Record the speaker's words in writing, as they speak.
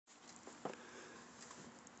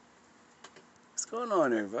going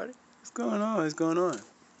on, everybody? What's going on? What's going on?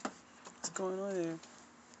 What's going on there?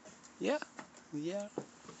 Yeah. Yeah.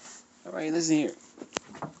 All right, listen here.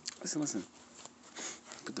 Listen.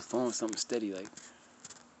 Put the phone on something steady, like.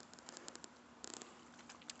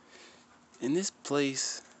 In this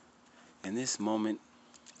place, in this moment,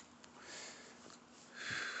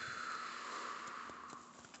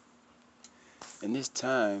 in this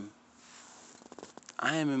time,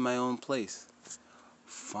 I am in my own place.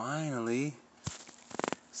 Finally.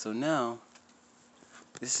 So now,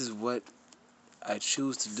 this is what I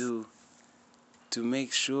choose to do to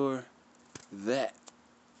make sure that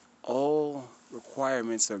all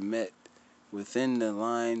requirements are met within the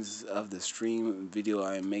lines of the stream video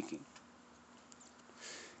I am making.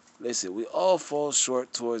 Listen, we all fall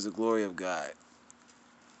short towards the glory of God.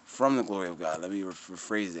 From the glory of God. Let me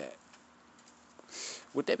rephrase that.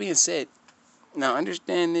 With that being said, now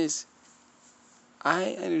understand this.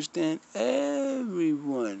 I understand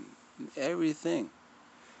everyone, everything.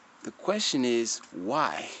 The question is,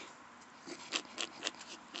 why?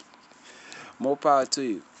 More power to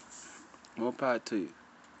you. More power to you.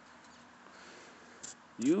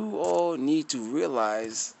 You all need to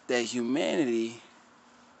realize that humanity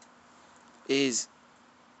is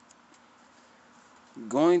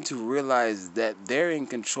going to realize that they're in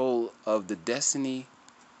control of the destiny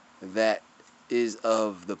that is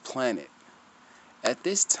of the planet. At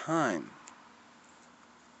this time,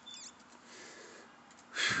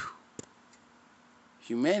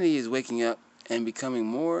 humanity is waking up and becoming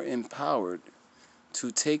more empowered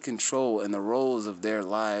to take control in the roles of their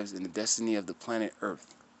lives and the destiny of the planet Earth.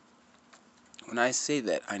 When I say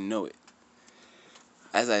that, I know it.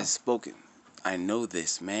 As I've spoken, I know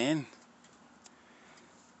this, man.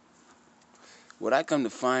 What I come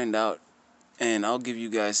to find out, and I'll give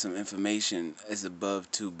you guys some information as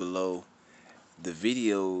above to below, the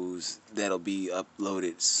videos that'll be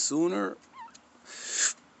uploaded sooner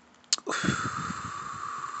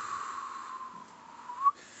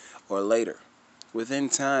or later. Within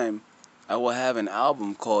time, I will have an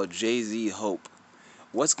album called Jay-Z Hope.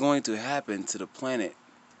 What's going to happen to the planet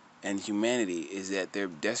and humanity is that they're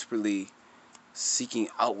desperately seeking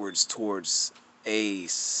outwards towards a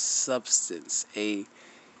substance, a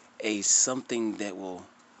something that will,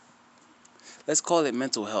 let's call it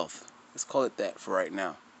mental health. Let's call it that for right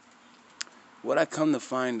now. What I come to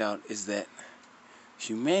find out is that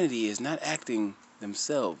humanity is not acting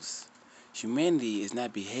themselves. Humanity is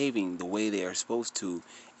not behaving the way they are supposed to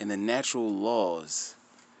in the natural laws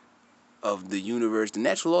of the universe, the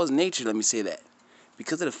natural laws of nature, let me say that.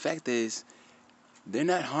 Because of the fact is, they're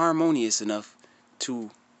not harmonious enough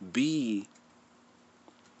to be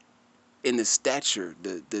in the stature,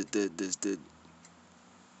 the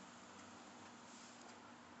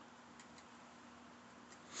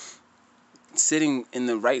sitting in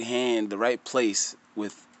the right hand, the right place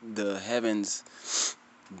with the heavens,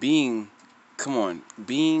 being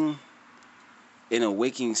in a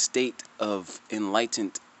waking state of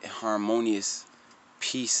enlightened, harmonious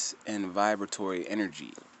peace and vibratory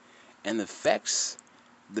energy. And the facts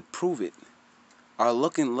that prove it are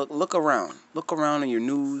look around. Look around in your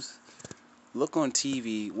news. Look on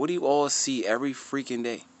TV. What do you all see every freaking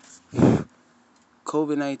day?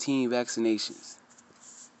 COVID-19 vaccinations.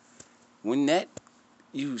 When that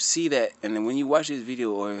you see that, and then when you watch this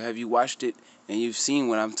video, or have you watched it and you've seen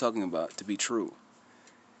what I'm talking about to be true,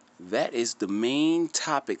 that is the main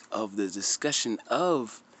topic of the discussion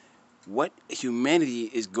of what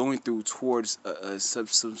humanity is going through towards some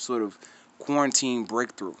sort of quarantine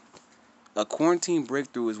breakthrough. A quarantine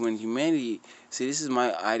breakthrough is when humanity, see, this is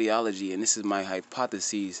my ideology and this is my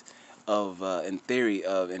hypotheses of and theory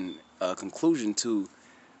of and conclusion to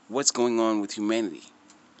what's going on with humanity.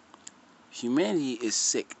 Humanity is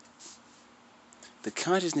sick. The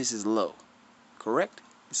consciousness is low, correct?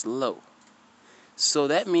 It's low. So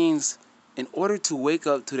that means in order to wake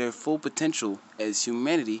up to their full potential as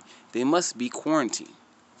humanity, they must be quarantined.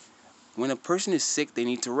 When a person is sick, they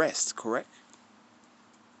need to rest, correct?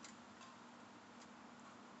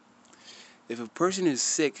 If a person is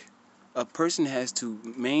sick, a person has to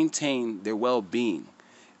maintain their well-being,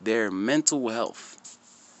 their mental health.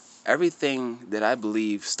 Everything that I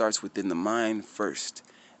believe starts within the mind first,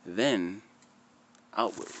 then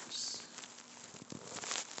outwards,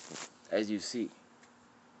 as you see.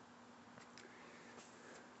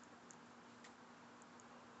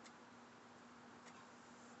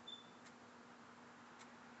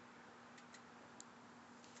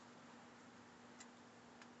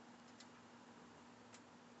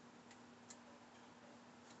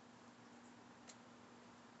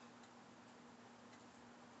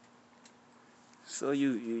 So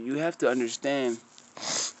you have to understand,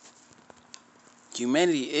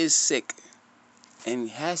 humanity is sick and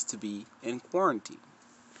has to be in quarantine.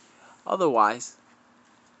 Otherwise,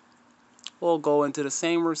 we'll go into the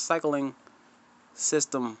same recycling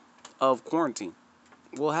system of quarantine.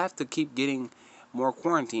 We'll have to keep getting more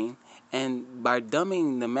quarantine, and by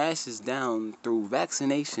dumbing the masses down through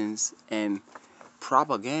vaccinations and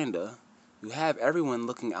propaganda, you have everyone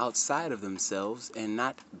looking outside of themselves and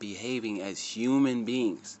not behaving as human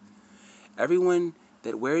beings. Everyone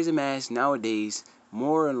that wears a mask nowadays,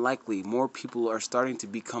 more than likely, more people are starting to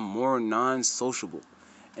become more non-sociable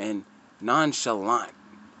and nonchalant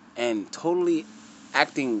and totally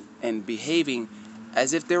acting and behaving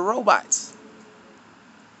as if they're robots.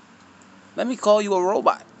 Let me call you a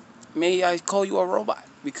robot. May I call you a robot?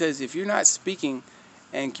 Because if you're not speaking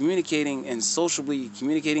and communicating and socially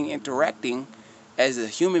communicating, interacting as a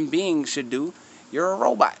human being should do, you're a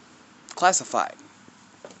robot. Classified.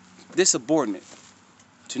 Insubordinate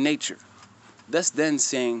to nature. Thus then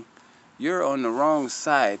saying you're on the wrong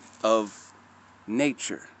side of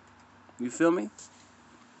nature. You feel me?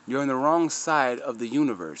 You're on the wrong side of the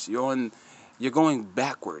universe. You're going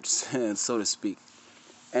backwards, so to speak.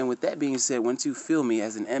 And with that being said, once you feel me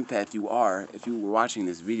as an empath, you are, if you were watching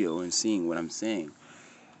this video and seeing what I'm saying,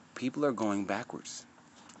 people are going backwards.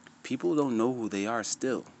 People don't know who they are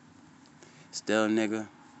still. Still nigga.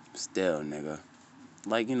 Still nigga.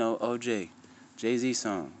 Like, OJ. Jay-Z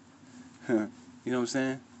song. You know what I'm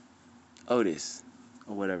saying? Otis.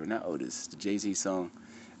 Or whatever. Not Otis. The Jay-Z song.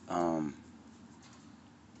 I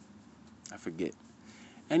forget.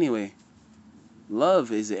 Anyway,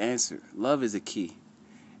 love is the answer. Love is the key.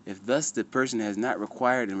 If thus the person has not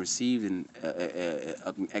required and received and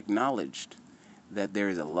acknowledged that there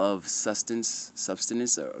is a love substance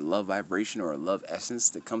or a love vibration or a love essence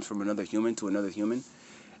that comes from another human to another human,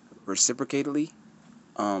 reciprocatedly,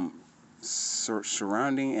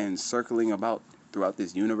 surrounding and circling about throughout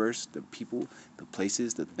this universe, the people, the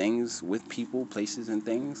places, the things with people, places, and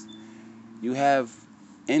things, you have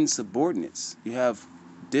insubordinates. You have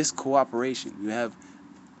discooperation. You have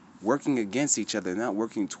working against each other, not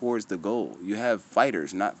working towards the goal. You have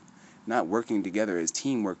fighters not working together as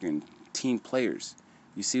teamwork and team players.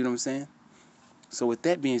 You see what I'm saying? So with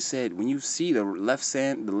that being said, when you see the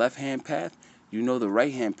left-hand path, you know the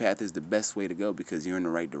right-hand path is the best way to go because you're in the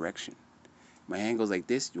right direction. My hand goes like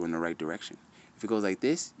this, you're in the right direction. If it goes like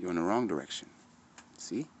this, you're in the wrong direction.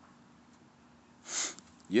 See?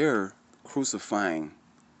 You're crucifying.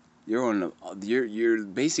 You're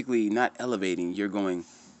basically not elevating, you're going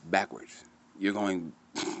backwards. You're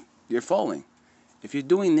falling. If you're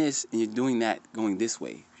doing this and you're doing that, going this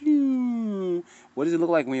way, what does it look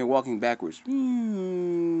like when you're walking backwards?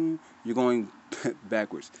 You're going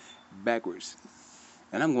backwards.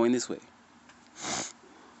 And I'm going this way.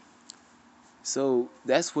 So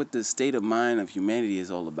that's what the state of mind of humanity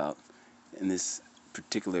is all about in this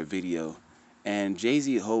particular video. And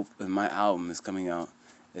Jay-Z Hope and my album is coming out.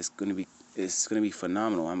 It's gonna be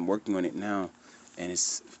phenomenal. I'm working on it now, and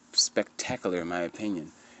it's spectacular in my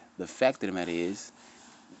opinion. The fact of the matter is,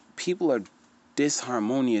 people are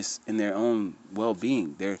disharmonious in their own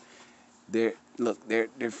well-being. They're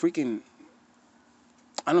freaking.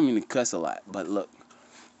 I don't mean to cuss a lot, but look,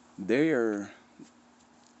 they're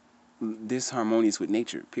disharmonious with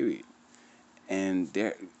nature. Period. And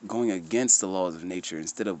they're going against the laws of nature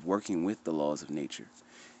instead of working with the laws of nature.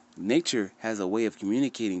 Nature has a way of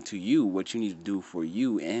communicating to you what you need to do for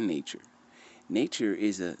you and nature. Nature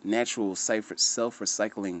is a natural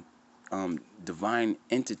self-recycling divine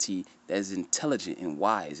entity that is intelligent and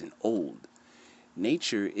wise and old.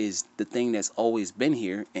 Nature is the thing that's always been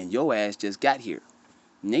here and your ass just got here.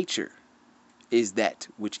 Nature is that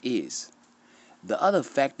which is. The other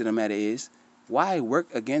fact of the matter is, why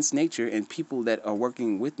work against nature and people that are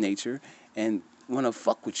working with nature and want to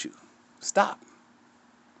fuck with you? Stop.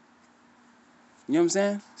 You know what I'm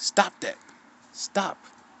saying? Stop that. Stop.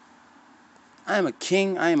 I am a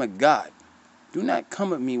king. I am a god. Do not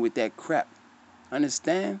come at me with that crap.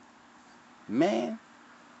 Understand? Man.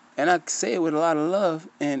 And I say it with a lot of love,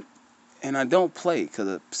 and I don't play, because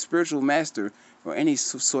a spiritual master or any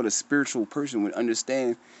sort of spiritual person would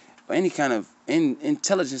understand, or any kind of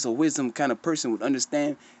intelligence or wisdom kind of person would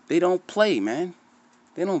understand, they don't play, man.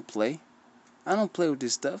 They don't play. I don't play with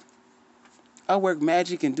this stuff. I work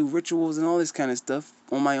magic and do rituals and all this kind of stuff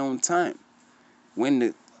on my own time. When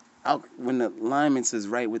the alignments is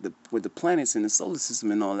right with the planets and the solar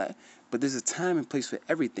system and all that. But there's a time and place for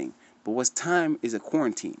everything. But what's time is a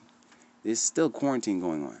quarantine. There's still quarantine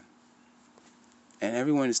going on. And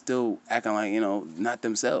everyone is still acting like, not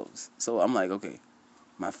themselves. So I'm like, okay,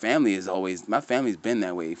 My family's been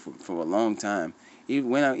that way for a long time.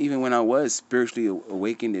 Even when I was spiritually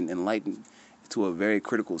awakened and enlightened to a very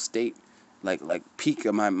critical state, like peak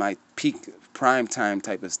of my peak prime time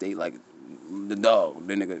type of state, like the dog,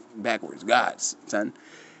 the nigga backwards, God's son.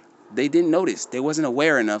 They didn't notice. They wasn't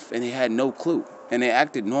aware enough, and they had no clue. And they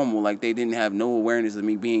acted normal, like they didn't have no awareness of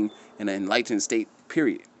me being in an enlightened state.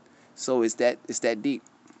 Period. So it's that deep.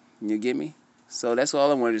 You get me? So that's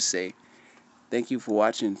all I wanted to say. Thank you for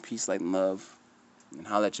watching. Peace, light, and love. And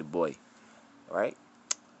holla at your boy. All right?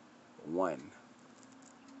 1.